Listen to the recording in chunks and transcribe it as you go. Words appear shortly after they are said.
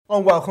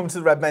And welcome to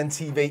the Red Men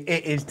TV.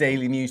 It is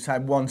daily news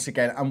time once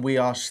again, and we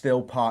are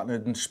still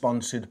partnered and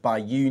sponsored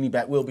by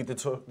Unibet. We'll be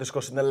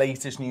discussing the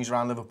latest news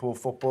around Liverpool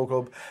Football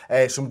Club,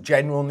 some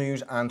general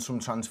news and some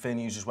transfer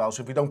news as well.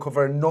 So if we don't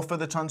cover enough of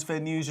the transfer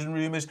news and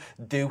rumours,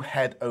 do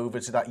head over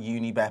to that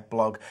Unibet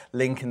blog.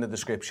 Link in the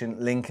description,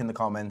 link in the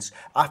comments.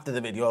 After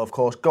the video, of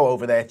course, go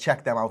over there,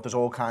 check them out. There's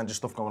all kinds of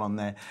stuff going on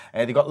there.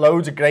 They've got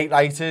loads of great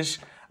writers,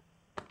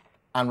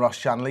 and Ross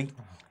Shanley.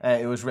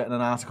 It was written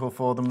an article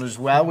for them as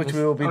well, which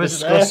we will be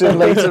discussing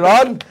later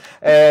on.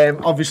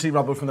 Obviously,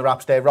 Robert from the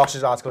Raps there.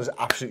 Ross's article is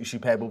absolutely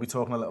superb. We'll be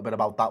talking a little bit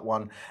about that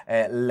one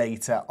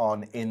later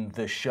on in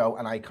the show,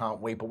 and I can't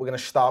wait. But we're going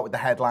to start with the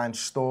headline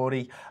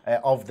story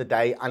of the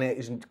day, and it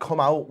has come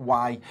out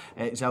why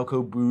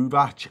Željko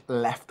Buvač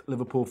left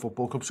Liverpool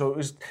Football Club. So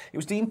it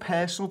was deemed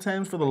personal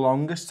terms for the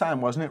longest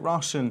time, wasn't it,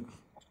 Ross? And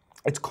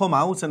it's come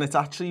out, and it's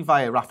actually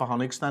via Rafa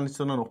Honigstein. It's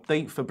done an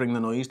update for Bring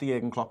the Noise, the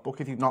Jurgen Klopp book.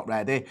 If you've not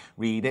read it,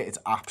 read it. It's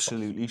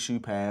absolutely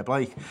superb.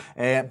 But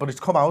it's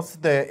come out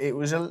that it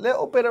was a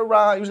little bit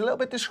around. He was a little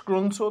bit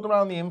disgruntled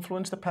around the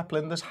influence that Pep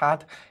Lijnders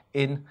had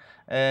in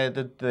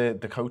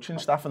the coaching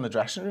staff and the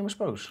dressing room, I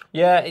suppose.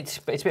 Yeah, it's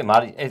a bit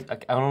mad. I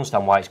don't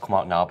understand why it's come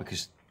out now,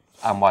 because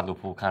and why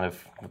Liverpool kind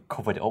of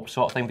covered it up,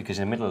 sort of thing, because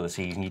in the middle of the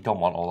season you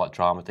don't want all that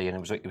drama, do you?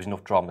 And it was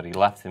enough drama that he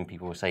left, and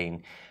people were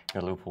saying,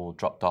 Liverpool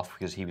dropped off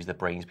because he was the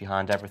brains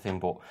behind everything.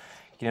 But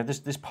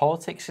there's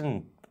politics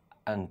and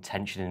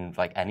tension in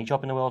like any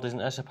job in the world, isn't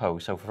there, I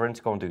suppose? So for him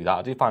to go and do that,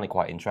 I do find it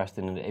quite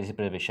interesting, and it is a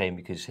bit of a shame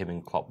because him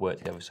and Klopp worked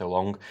together so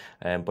long.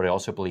 But I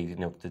also believe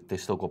they're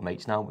still good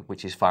mates now,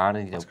 which is fine.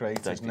 And that's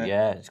great, isn't it?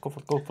 Yeah, it's good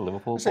for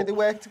Liverpool. So they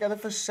worked together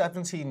for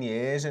 17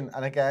 years, and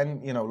again,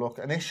 look,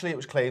 initially it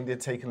was claimed he had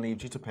taken leave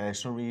due to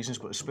personal reasons,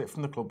 but a split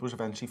from the club was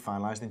eventually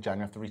finalised in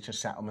January after reaching a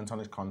settlement on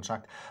his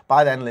contract.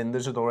 By then,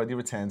 Lijnders had already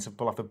returned to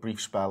pull off a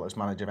brief spell as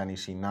manager of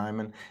NEC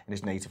Nijmegen in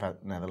his native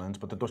Netherlands,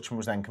 but the Dutchman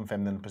was then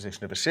confirmed in the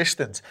position of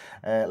assistant.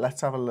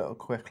 Let's have a little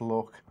quick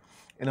look.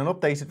 In an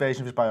updated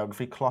version of his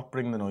biography, Klopp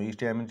Bring the Noise,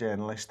 German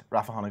journalist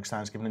Rafa Honigstein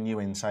has given a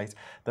new insight.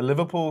 The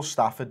Liverpool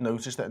staff had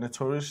noticed that a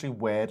notoriously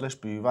wordless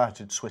Buvač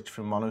had switched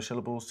from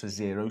monosyllables to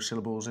zero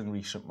syllables in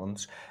recent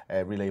months,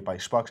 relayed by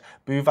Spox.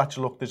 Buvač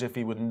looked as if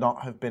he would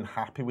not have been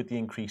happy with the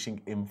increasing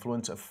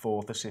influence of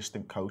fourth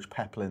assistant coach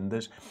Pep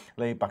Lijnders.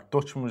 Laid-back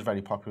Dutchman was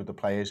very popular with the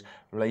players.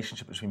 The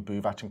relationship between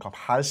Buvač and Klopp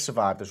has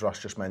survived, as Ross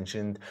just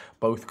mentioned.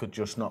 Both could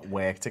just not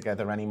work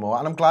together anymore.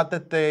 And I'm glad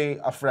that they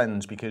are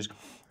friends, because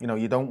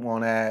you don't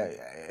want to,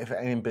 if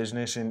in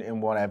business,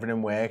 in whatever,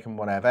 in work and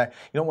whatever,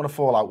 you don't want to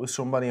fall out with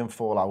somebody and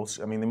fall out.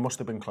 I mean, they must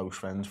have been close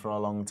friends for a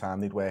long time.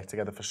 They'd worked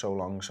together for so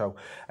long. So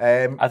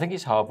I think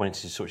it's hard when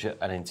it's such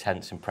an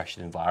intense and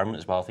pressured environment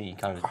as well. I think you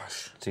kind of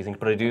see things.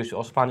 But I do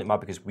also find it mad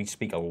because we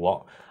speak a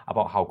lot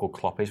about how good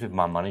Klopp is with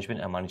man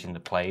management and managing the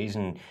players,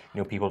 and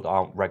people that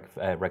aren't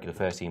regular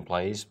first team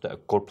players that are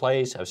good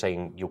players are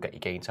saying you'll get your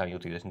game time, you'll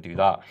do this and do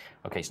that.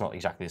 Okay, it's not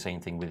exactly the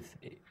same thing with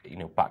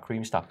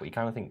backroom staff, but you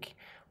kind of think,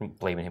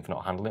 blaming him for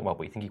not handling it well,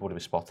 but you think he would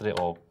have spotted it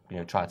or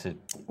tried to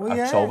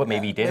solve it.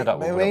 Maybe he did.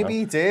 Maybe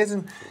he did,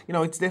 and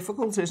it's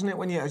difficult, isn't it,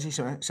 when you, as you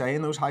say,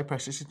 in those high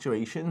pressure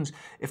situations.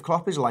 If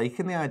Klopp is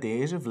liking the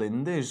ideas of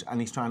Lijnders and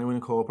he's trying to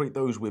incorporate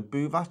those with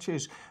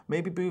Buvač's,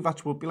 maybe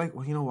Buvač would be like,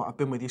 well, you know what, I've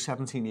been with you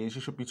 17 years,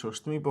 you should be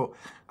trusting me. But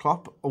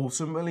Klopp,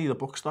 ultimately, the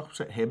buck stops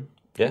at him.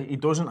 Yeah. He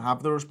doesn't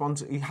have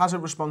the he has a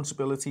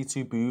responsibility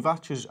to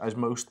Buvač, as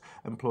most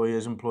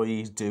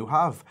employees do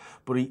have,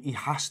 but he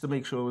has to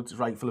make sure it's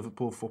right for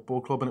Liverpool Football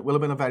Club, and it will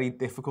have been a very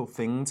difficult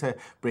thing to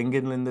bring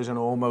in Lijnders and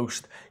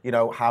almost,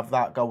 have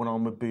that going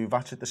on with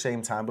Buvač at the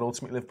same time, but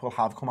ultimately Liverpool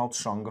have come out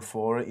stronger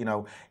for it.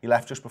 He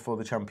left just before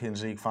the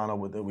Champions League final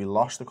that we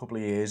lost a couple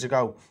of years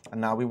ago, and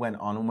now we went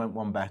on and went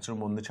one better and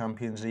won the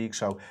Champions League,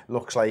 so it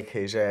looks like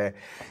his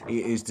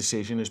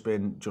decision has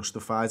been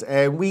justified.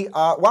 We've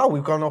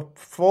gone up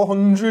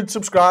 400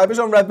 subscribers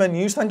on Red Men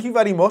News. Thank you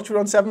very much. We were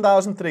on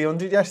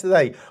 7,300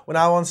 yesterday. We're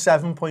now on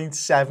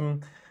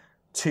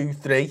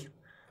 7.723.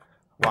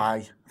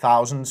 Why?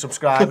 1,000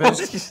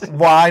 subscribers.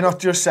 Why not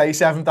just say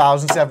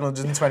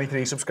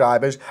 7,723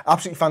 subscribers?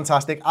 Absolutely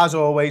fantastic. As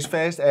always,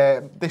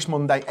 this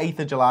Monday, 8th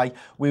of July,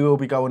 we will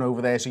be going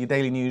over there. So your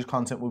daily news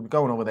content will be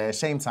going over there.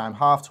 Same time,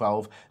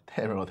 12:30,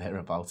 there or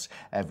thereabouts,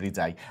 every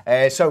day.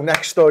 So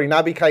next story,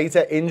 Naby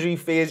Keita, injury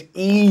fears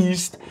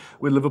eased,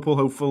 with Liverpool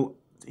hopeful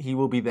he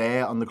will be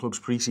there on the club's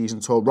pre-season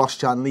tour. Ross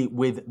Shanley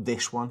with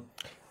this one.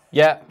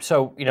 Yeah,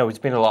 so, it's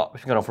been a lot.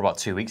 It's been going on for about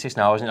 2 weeks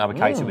now, hasn't it? Naby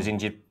Keita was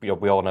injured, we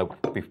all know,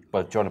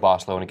 during the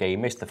Barcelona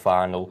game, missed the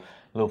final.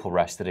 Liverpool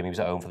rested him, he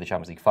was at home for the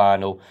Champions League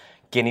final.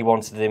 Guinea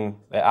wanted him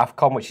at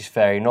AFCON, which is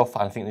fair enough.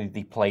 And I think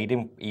they played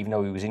him, even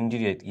though he was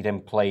injured. He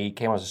didn't play,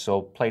 came on as a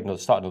sub,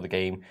 started another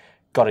game,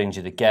 got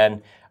injured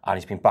again. And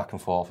he's been back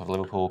and forth with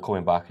Liverpool,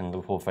 coming back, and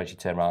Liverpool eventually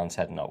turned around and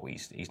said, no,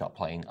 he's not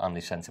playing, and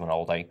they sent him on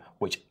holiday,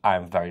 which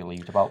I'm very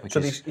relieved about.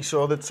 Because, so he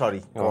saw that,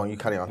 sorry, go on, you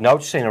carry on. No,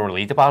 just saying I'm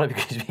relieved about it,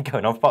 because it's been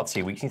going on for about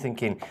 2 weeks, and you're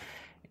thinking,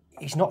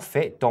 he's not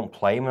fit, don't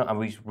play him. And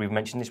we've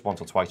mentioned this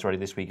once or twice already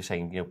this week,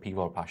 saying,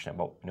 people are passionate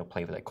about,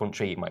 playing for their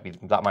country,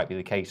 that might be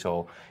the case,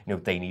 or,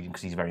 they need him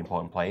because he's a very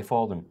important player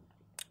for them.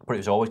 but it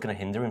was always going to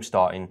hinder him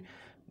starting,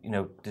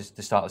 the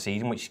start of the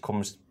season, which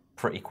comes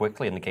pretty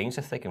quickly, and the games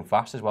are thick and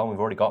fast as well. We've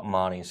already got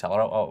Mane and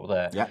Salah out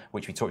there,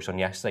 which we touched on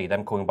yesterday.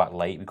 Them coming back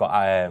late. We've got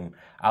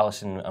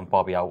Alisson and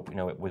Bobby out,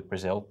 with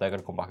Brazil. They're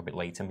going to come back a bit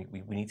later.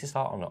 We need to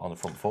start on the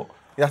front foot.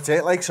 That's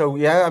it.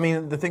 I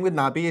mean, the thing with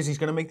Naby is he's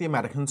going to make the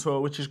American tour,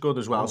 which is good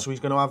as well. So he's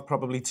going to have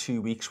probably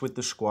 2 weeks with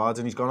the squad,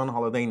 and he's gone on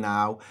holiday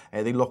now.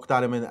 They looked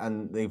at him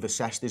and they've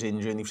assessed his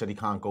injury, and they've said he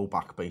can't go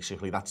back,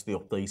 basically. That's the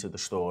update of the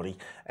story.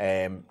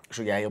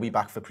 He'll be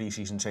back for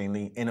pre-season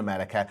training in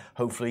America.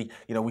 Hopefully,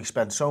 we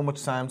spent so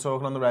much time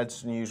talking on the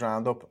Reds News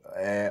Roundup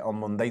on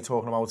Monday,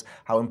 talking about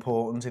how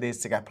important it is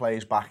to get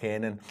players back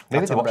in. And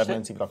maybe they watched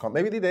it.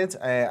 Maybe they did.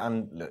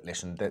 And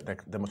listen,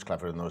 they're much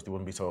cleverer than us. They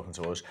wouldn't be talking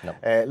to us. No.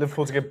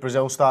 Liverpool to give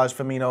Brazil stars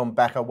Firmino and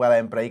Becca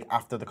well-earned break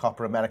after the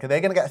Copa America. They're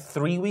going to get a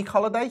 3-week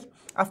holiday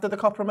after the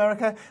Copa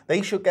America.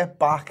 They should get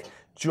back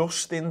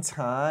just in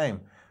time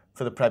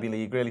for the Premier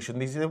League, really,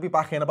 shouldn't they? They'll be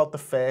back in about the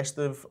 1st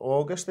of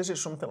August, is it?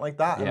 Something like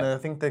that. Yeah. And I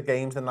think the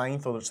game's the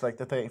 9th, or it's like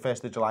the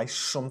 31st of July,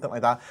 something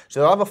like that. So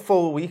they'll have a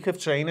full week of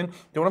training.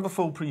 They won't have a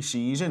full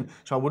pre-season.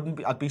 So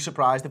I'd be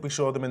surprised if we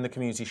saw them in the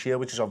Community Shield,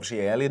 which is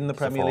obviously earlier in the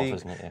Premier League.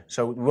 Isn't it? Yeah.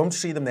 So we won't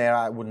see them there,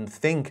 I wouldn't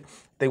think.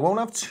 They won't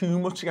have too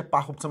much to get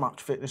back up to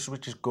match fitness,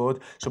 which is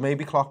good. So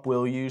maybe Klopp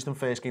will use them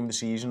first game of the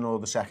season or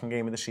the second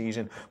game of the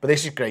season. But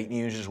this is great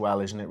news as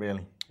well, isn't it,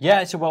 really?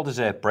 Yeah, it's a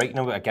well-deserved break.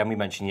 Now, again, we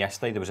mentioned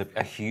yesterday there was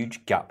a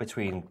huge gap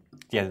between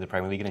the end of the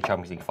Premier League and the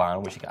Champions League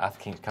final, which I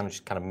think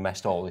kind of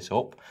messed all this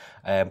up.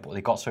 But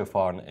they got so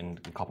far in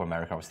Copa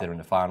America, obviously they're in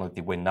the final. If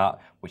they win that,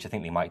 which I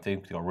think they might do,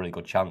 they've got a really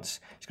good chance.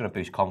 It's going to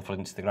boost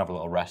confidence. They're going to have a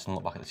little rest and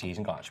look back at the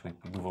season. Actually,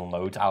 we've won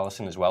loads.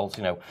 Alisson as well,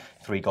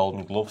 3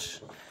 golden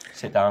gloves.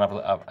 Sit down, have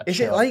a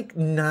Is it like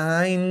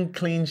 9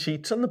 clean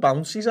sheets on the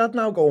bounce he's had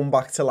now, going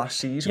back to last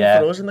season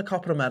for us in the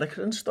Copa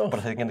America and stuff?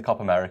 But I think in the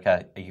Copa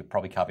America, you could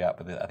probably caveat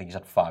with it. I think he's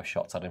had 5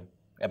 shots at him.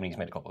 I mean, he's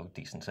made a couple of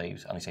decent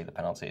saves, and he saved the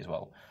penalty as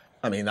well.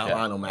 I mean, that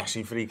Lionel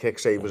Messi free kick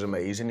save was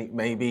amazing.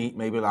 Maybe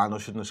Lionel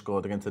shouldn't have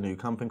scored against the Nou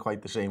Camp in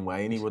quite the same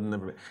way, and he wouldn't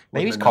have.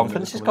 Maybe his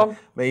confidence has gone.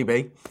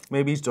 Maybe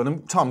he's done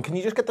him. Tom, can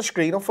you just get the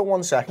screen up for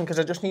 1 second? Because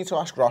I just need to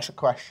ask Ross a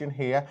question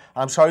here.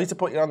 I'm sorry to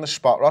put you on the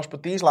spot, Ross,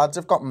 but these lads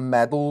have got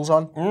medals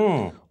on.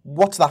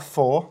 What's that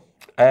for?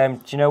 Do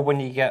you know when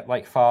you get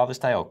like Father's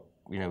Day, or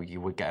you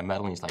would get a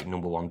medal and it's like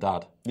 #1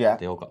 dad? Yeah.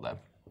 They all got them.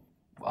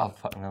 Oh,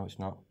 no, it's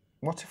not.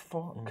 What's it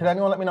for? Could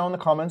anyone let me know in the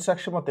comments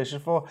section what this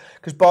is for?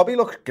 Because Bobby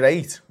looks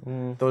great,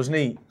 doesn't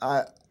he?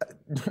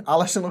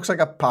 Alisson looks like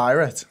a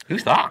pirate.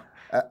 Who's that?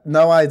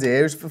 No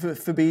idea. It's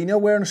Fabinho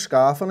wearing a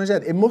scarf on his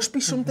head. It must be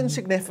something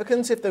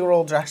significant if they were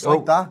all dressed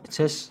like that. It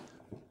is.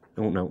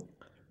 I don't know.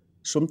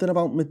 Something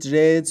about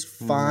Madrid's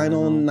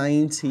final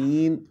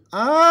 19.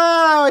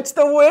 Ah, it's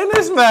the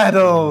winners'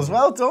 medals.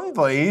 Well done,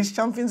 boys.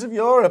 Champions of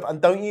Europe.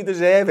 And don't you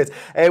deserve it?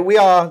 We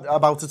are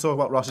about to talk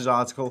about Ross's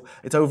article.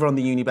 It's over on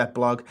the Unibet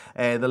blog.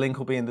 The link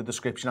will be in the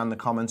description and the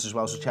comments as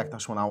well, so check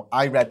this one out.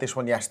 I read this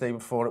one yesterday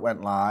before it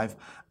went live,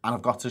 and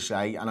I've got to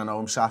say, and I know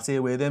I'm sat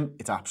here with him,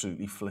 it's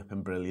absolutely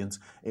flipping brilliant.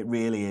 It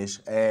really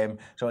is.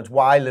 So it's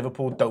why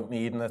Liverpool don't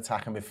need an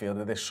attacking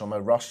midfielder this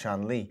summer. Ross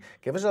Chanley,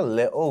 give us a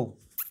little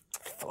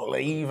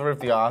flavour of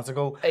the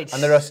article,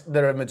 and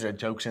there are Madrid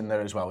jokes in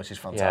there as well, which is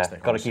fantastic.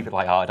 Yeah, got to keep it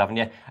light-hearted, haven't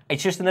you?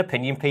 It's just an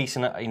opinion piece,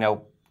 and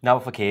now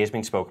Fekir's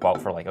been spoke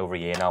about for like over a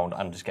year now, and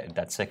I'm just getting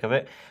dead sick of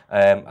it.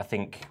 I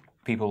think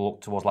people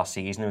looked towards last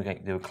season,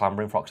 they were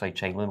clamouring for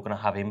Oxlade-Chamberlain. We're going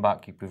to have him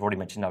back. We've already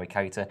mentioned Naby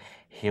Keita.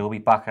 He'll be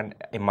back, and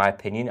in my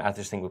opinion, I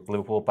just think with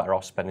Liverpool better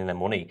off spending their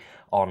money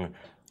on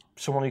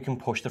someone who can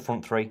push the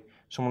front three.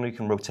 Someone who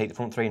can rotate the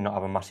front three and not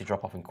have a massive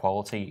drop-off in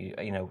quality.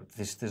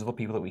 There's other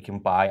people that we can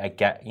buy. I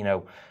get,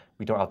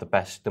 we don't have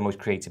the most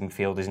creative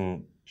midfielders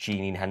in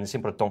Gini and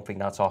Henderson, but I don't think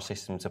that's our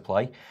system to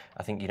play.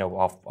 I think,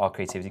 our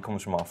creativity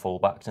comes from our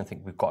full-backs, and I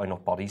think we've got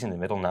enough bodies in the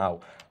middle now.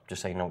 I'm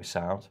just saying, it's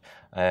sound.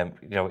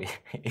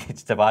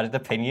 It's divided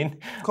opinion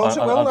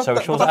on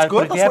socials. That's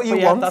good. That's what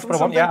you want. That's what I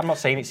want. Yeah, I'm not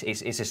saying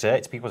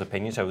it's people's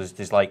opinion. So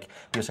there's like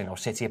people saying,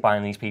 City are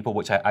buying these people,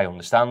 which I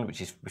understand,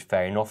 which is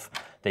fair enough.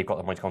 They've got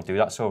the money to go and do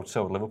that. So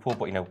Liverpool,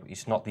 but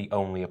it's not the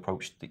only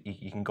approach that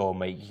you can go and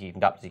make. You can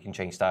adapt. You can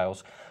change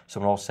styles.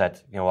 Someone else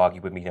said, argue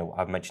with me.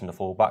 I've mentioned the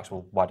full-backs.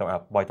 Well, why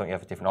don't you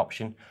have a different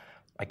option?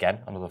 Again,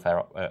 another fair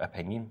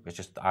opinion.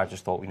 I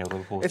just thought,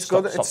 Liverpool. It's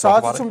good. It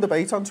started some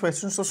debate on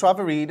Twitter and stuff, so have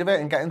a read of it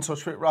and get in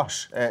touch with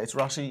Ross. It's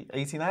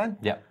Rossi89.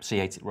 Yeah,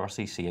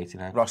 Rossi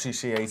C89. Rossi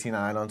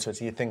C89 on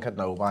Twitter. You'd think I'd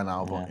know by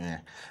now, but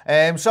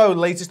yeah. So,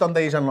 latest on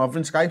Dejan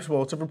Lovren. Sky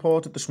Sports have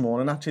reported this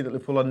morning, actually, that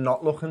Liverpool are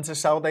not looking to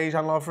sell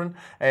Dejan Lovren.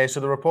 So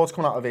the report's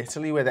coming out of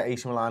Italy, where the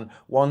AC Milan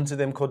wanted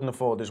him, couldn't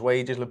afford his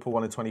wages. Liverpool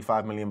wanted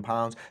 £25 million.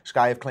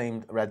 Sky have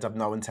claimed Reds have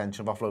no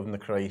intention of offloading the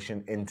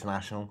Croatian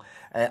international.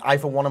 I,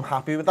 for one, am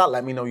happy with that.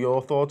 Let me know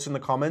your thoughts in the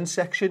comments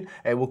section.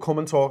 We'll come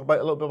and talk about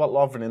a little bit about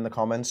Lovren in the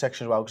comments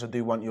section as well, because I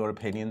do want your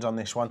opinions on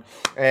this one.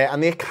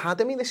 And the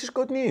academy, this is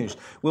good news,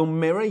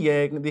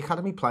 the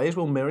academy players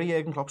will mirror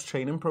Jurgen Klopp's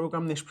training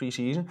programme this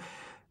pre-season.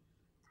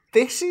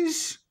 This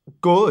is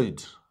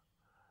good,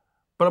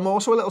 but I'm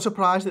also a little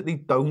surprised that they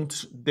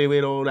don't do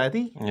it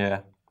already.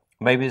 Yeah.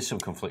 Maybe there's some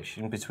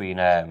confliction between,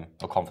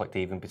 or conflict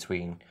even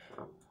between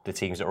the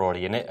teams that are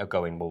already in it are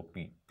going, well,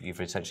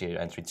 you've essentially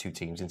entered 2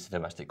 teams into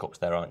domestic cups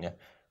there, aren't you?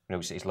 You know,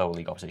 it's lower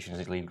league oppositions,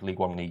 it's League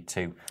 1, League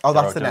 2. Oh,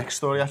 that's the next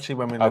story, actually,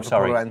 when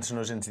Liverpool are entering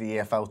us into the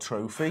EFL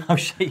trophy. Oh,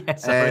 shit,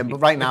 yes.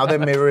 But right now, they're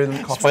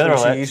mirroring Klopp's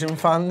pre-season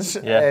fans,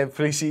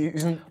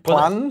 pre-season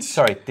plans.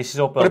 Sorry, this is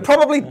all built... But it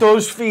probably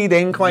does feed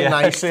in quite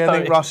nicely, I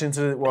think, Ross,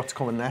 into what's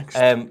coming next.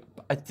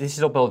 This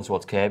is all building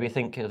towards Kirby, I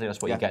think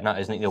that's what you're getting at,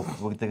 isn't it? You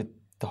know,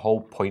 the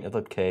whole point of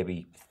the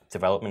Kirby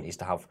development is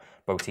to have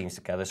both teams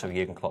together so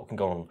Jurgen Klopp can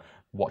go and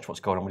watch what's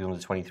going on with the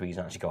under-23s and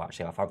actually go,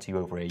 actually, I fancy you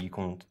over here, you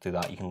can do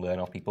that, you can learn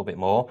off people a bit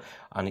more.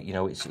 And, you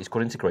know, it's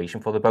good integration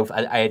for them both.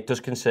 It does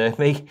concern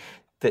me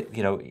that,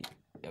 you know,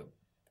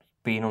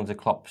 being under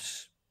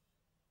Klopp's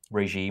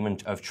regime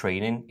of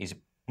training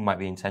might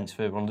be intense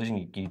for runners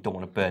and you don't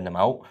want to burn them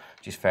out,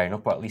 which is fair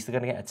enough, but at least they're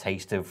going to get a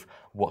taste of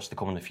what's to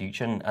come in the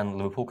future and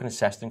Liverpool can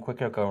assess them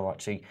quicker, going, well,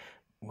 actually,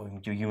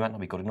 you might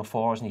not be good enough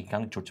for us, and you can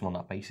kind of judge them on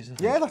that basis.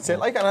 Yeah, that's it.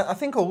 Like, and I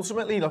think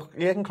ultimately, look,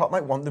 Jurgen Klopp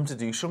might want them to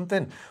do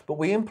something, but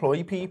we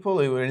employ people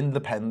who are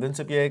independent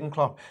of Jurgen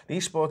Klopp.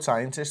 These sports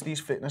scientists, these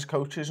fitness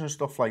coaches and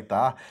stuff like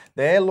that,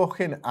 they're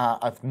looking at,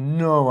 I've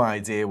no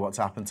idea what's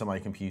happened to my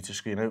computer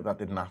screen. I hope that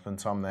didn't happen,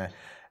 Tom, there.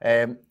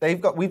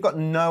 We've got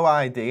no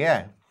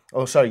idea.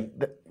 Oh, sorry,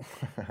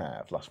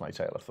 I've lost my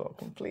trail of thought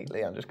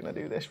completely. I'm just going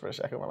to do this for a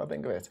second while I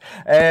think of it.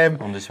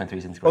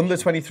 Under-23s integration.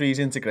 Under-23s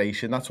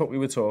integration, that's what we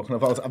were talking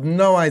about. I've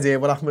no idea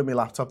what happened with my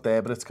laptop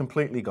there, but it's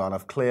completely gone.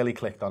 I've clearly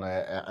clicked on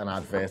an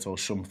advert or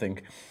something.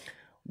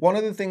 One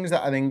of the things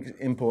that I think is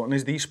important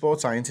is these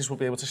sports scientists will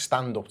be able to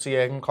stand up to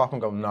Jurgen Klopp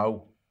and go,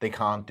 no, they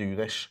can't do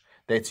this.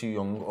 They're too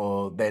young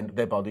or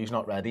their body's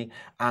not ready.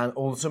 And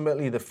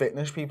ultimately, the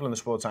fitness people and the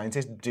sports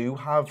scientists do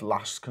have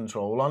last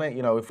control on it.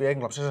 You know, if Jurgen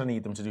Klopp says, I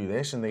need them to do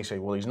this, and they say,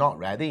 well, he's not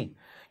ready,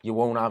 you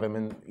won't have him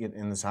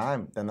in the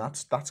time, then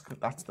that's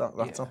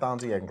not down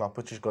to Jurgen Klopp,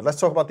 which is good. Let's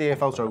talk about the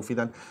EFL Trophy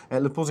then.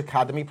 Liverpool's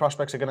academy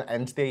prospects are going to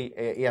enter the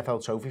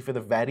EFL Trophy for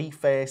the very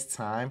first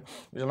time.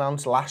 It was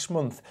announced last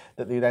month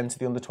that they'd enter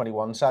the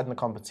under-21 side in the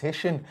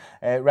competition.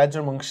 Reds are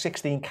among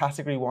 16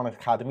 Category 1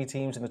 academy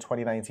teams in the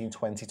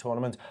 2019-20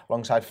 tournament,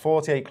 alongside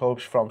 48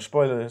 clubs from,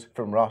 spoilers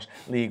from Ross,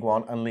 League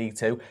 1 and League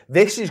 2.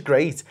 This is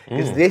great,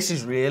 because this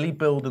is really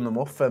building them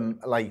up from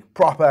like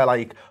proper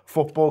like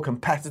football,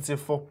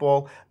 competitive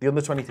football. The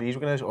under-23s we're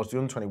going to, or the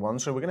under-21,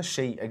 so we're going to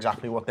see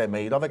exactly what they're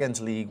made of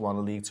against League 1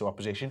 and League 2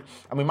 opposition.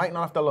 And we might not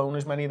have to loan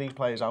as many of these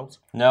players out.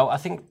 No, I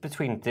think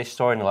between this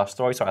story and the last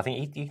story, I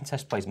think you can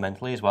test players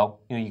mentally as well.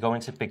 You know, you go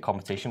into big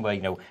competition where,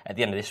 you know, at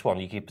the end of this one,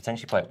 you could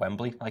potentially play at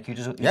Wembley. Like, who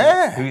doesn't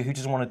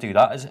want to do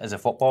that as a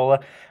footballer?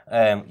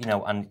 You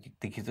know, and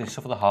they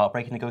suffer the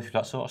heartbreak and they go through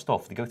that sort of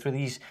stuff. They go through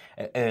these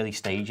early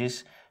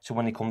stages. So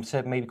when they come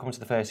to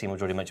the first team,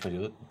 which already mentioned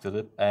with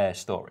the other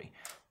story,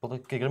 but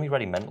they're going to be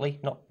ready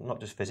mentally, not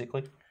just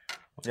physically.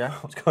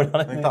 What's going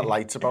on? I think that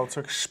light's about to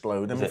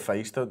explode in my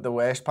face. The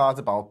worst part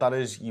about that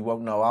is you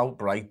won't know how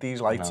bright these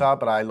lights are,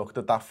 but I looked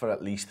at that for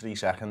at least 3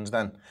 seconds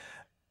then.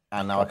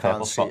 And now I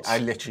can't see, I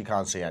literally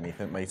can't see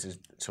anything, mate.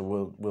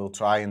 So we'll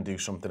try and do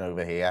something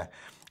over here.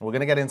 We're going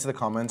to get into the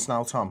comments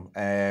now, Tom.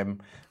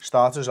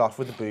 Start us off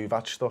with the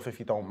Buvač stuff, if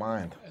you don't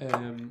mind.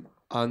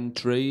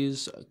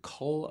 Andres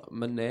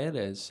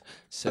Colmenares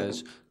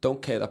says,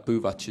 don't care that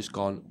Buvač is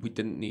gone. We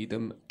didn't need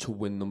him to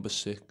win number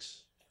 6.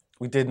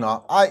 We did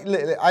not.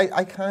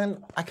 I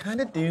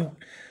kind of do.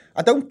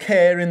 I don't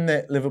care in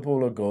that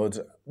Liverpool are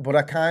good, but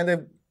I kind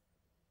of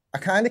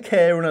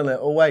care in a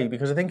little way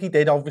because I think he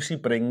did obviously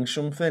bring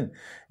something.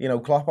 You know,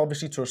 Klopp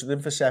obviously trusted him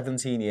for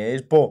 17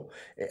 years, but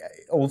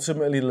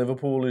ultimately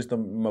Liverpool is the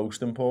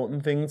most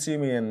important thing to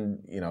me.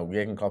 And, you know,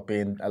 Jurgen Klopp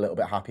being a little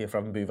bit happier for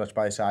having Buvač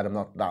by his side, I'm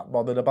not that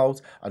bothered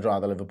about. I'd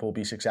rather Liverpool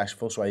be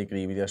successful, so I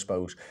agree with you, I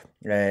suppose.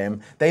 Dave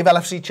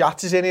LFC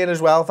Chats is in here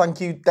as well. Thank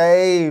you,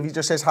 Dave. He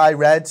just says, hi,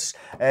 Reds.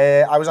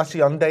 I was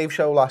actually on Dave's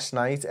show last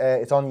night.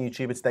 It's on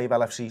YouTube. It's Dave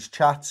LFC's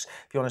Chats.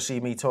 If you want to see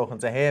me talking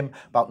to him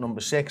about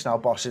number 6 and how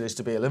boss it is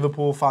to be a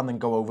Liverpool fan, then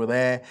go over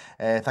there.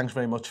 Thanks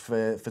very much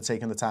for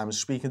taking the time and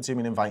speaking to me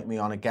and inviting me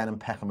on again and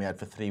pecking me head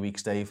for 3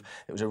 weeks, Dave.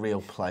 It was a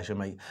real pleasure,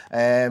 mate.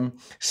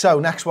 So,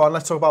 next one,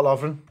 let's talk about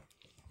Lovren.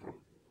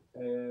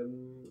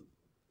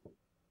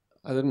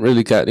 I didn't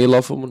really get any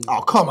Lovren.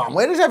 Oh, come on.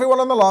 Where is everyone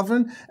on the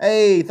Lovren?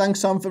 Hey,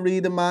 thanks, Tom, for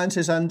reading mine,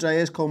 says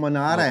Andreas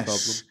Colmenares. No.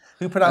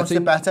 Who pronounced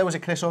it better? Was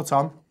it Chris or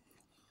Tom?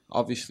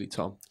 Obviously,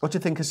 Tom. What do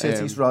you think of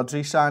City's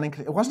Rodri signing?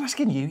 It wasn't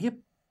asking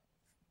you.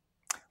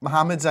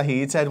 Mohammed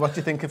Zahid said, what do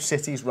you think of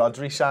City's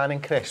Rodri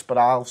signing, Chris? But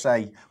I'll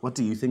say, what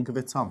do you think of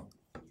it, Tom?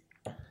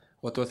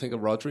 What do I think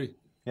of Rodri?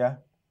 Yeah.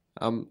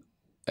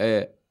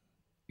 Yeah,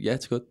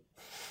 it's good.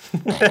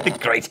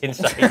 Great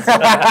insight.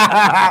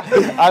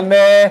 And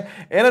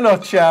in a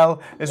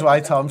nutshell, is why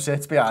Tom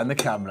sits behind the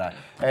camera.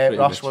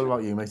 Ross, what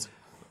about you, mate?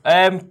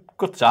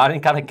 Good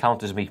signing. Kind of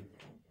count as me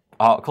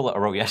article that I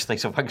wrote yesterday,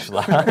 so thanks for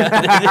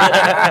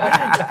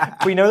that.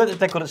 We know that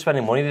they're good at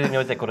spending money. They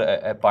know they're good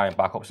at buying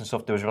backups and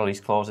stuff. There was a release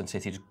clause and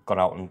City's gone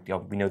out and, you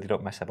know, we know they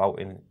don't mess about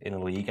in the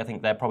league. I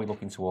think they're probably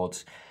looking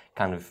towards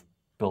kind of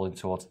building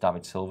towards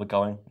David Silva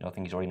going. I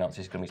think he's already announced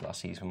he's going to be his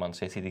last season for Man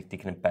City. They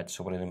can embed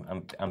someone in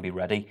him and be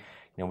ready,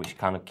 which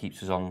kind of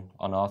keeps us on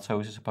our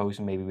toes, I suppose.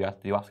 And maybe we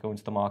have to go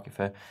into the market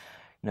for,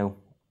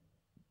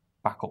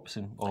 backups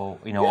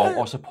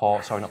or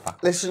support. Sorry, not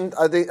backups. Listen,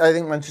 I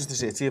think Manchester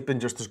City have been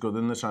just as good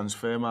in the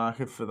transfer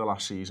market for the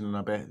last season and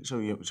a bit.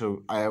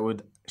 So I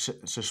would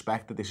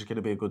suspect that this is going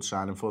to be a good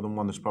signing for them.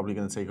 One that's probably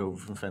going to take over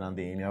from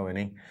Fernandinho, isn't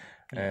he?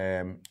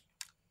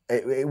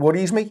 It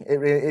worries me.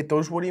 It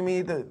does worry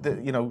me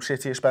that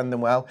City are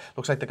spending well.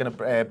 Looks like they're going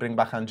to bring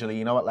back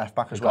Angelino at left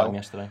back as well.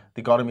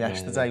 They got him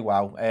yesterday. Yeah.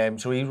 Wow.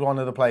 So he's one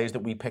of the players that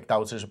we picked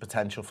out as a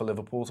potential for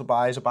Liverpool to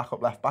buy as a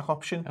backup left back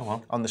option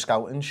on the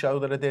scouting show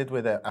that I did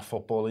with a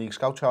Football League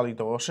scout, Charlie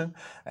Dawson.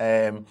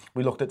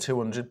 We looked at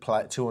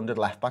 200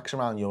 left backs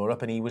around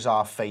Europe, and he was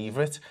our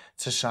favourite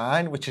to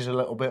sign, which is a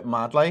little bit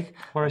mad.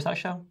 Where is that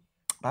show?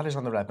 That is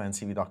on the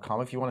redmentv.com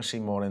if you want to see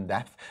more in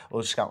depth.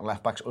 Us scouting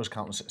left backs, us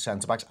scouting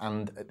centre backs,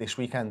 and this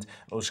weekend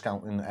us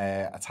scouting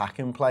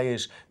attacking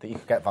players that you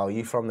could get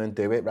value from. Then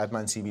do it.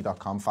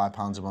 redmentv.com,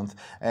 £5 a month.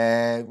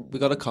 We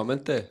got a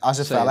comment there. As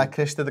a fella,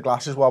 Chris, did the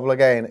glasses wobble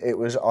again? It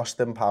was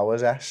Austin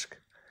Powers-esque.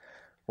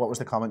 What was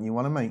the comment you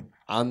wanted, mate?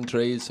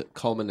 Andres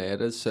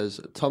Colmenares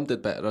says Tom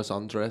did better as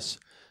Andres,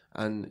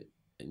 and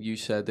you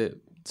said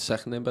it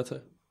second name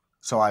better.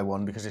 So I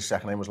won because his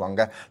second name was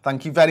longer.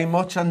 Thank you very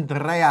much,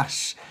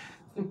 Andreas.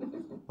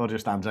 Or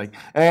just Andre.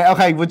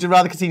 Okay, would you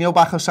rather Coutinho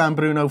back or sign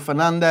Bruno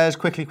Fernandes?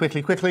 Quickly.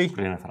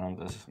 Bruno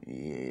Fernandes.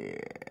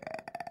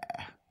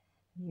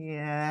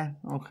 Yeah,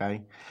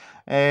 okay.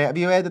 Have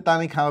you heard that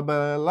Danny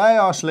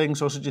Carvalho's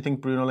links, or do you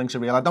think Bruno links are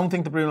real? I don't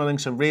think the Bruno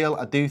links are real.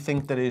 I do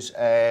think that his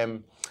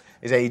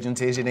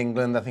agent is in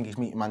England. I think he's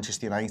meeting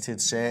Manchester United,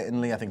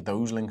 certainly. I think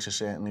those links are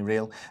certainly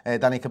real.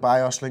 Danny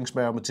Ceballos links,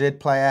 Real Madrid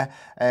player.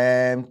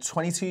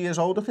 22 years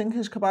old, I think,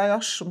 is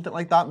Ceballos, something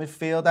like that,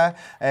 midfielder.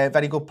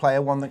 Very good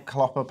player, one that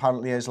Klopp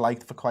apparently has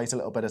liked for quite a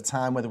little bit of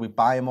time. Whether we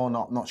buy him or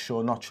not sure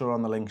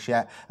on the links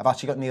yet. I've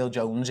actually got Neil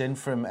Jones in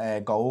from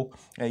Goal.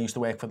 He used to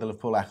work for the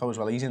Liverpool Echo as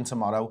well. He's in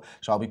tomorrow,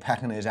 so I'll be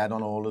pecking his head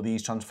on all of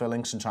these transfer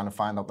links and trying to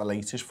find out the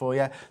latest for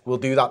you. We'll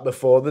do that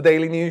before the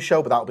Daily News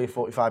show, but that'll be a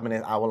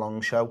 45-minute,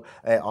 hour-long show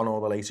on all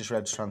the latest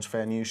Reds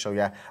transfer news. So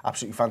yeah,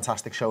 absolutely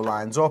fantastic show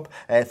lines up.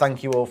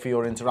 Thank you all for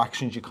your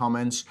interactions, your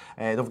comments.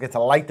 Don't forget to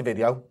like the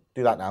video.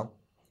 Do that now.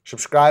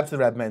 Subscribe to the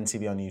Red Men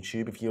TV on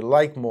YouTube. If you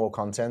like more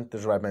content,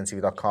 there's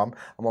redmentv.com.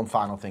 And one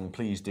final thing,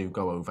 please do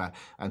go over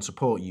and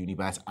support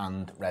Unibet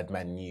and Red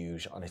Men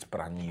News on its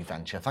brand new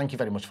venture. Thank you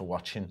very much for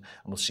watching, and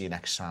we'll see you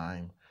next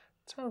time.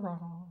 Ta-ra.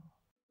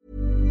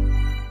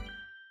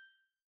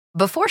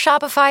 Before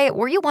Shopify,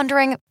 were you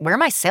wondering, where are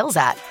my sales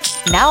at?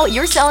 Now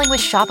you're selling with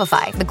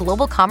Shopify, the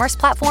global commerce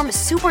platform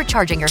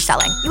supercharging your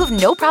selling. You have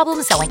no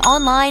problem selling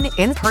online,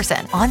 in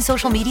person, on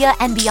social media,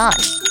 and beyond.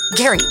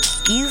 Gary,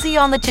 easy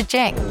on the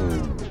cha-ching.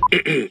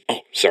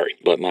 Oh, sorry,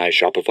 but my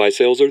Shopify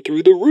sales are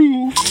through the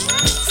roof.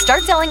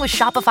 Start selling with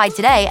Shopify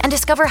today and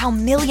discover how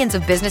millions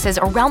of businesses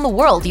around the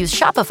world use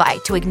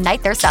Shopify to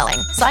ignite their selling.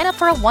 Sign up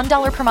for a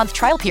 $1 per month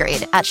trial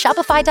period at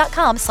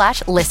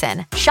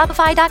shopify.com/listen.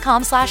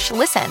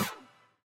 Shopify.com/listen.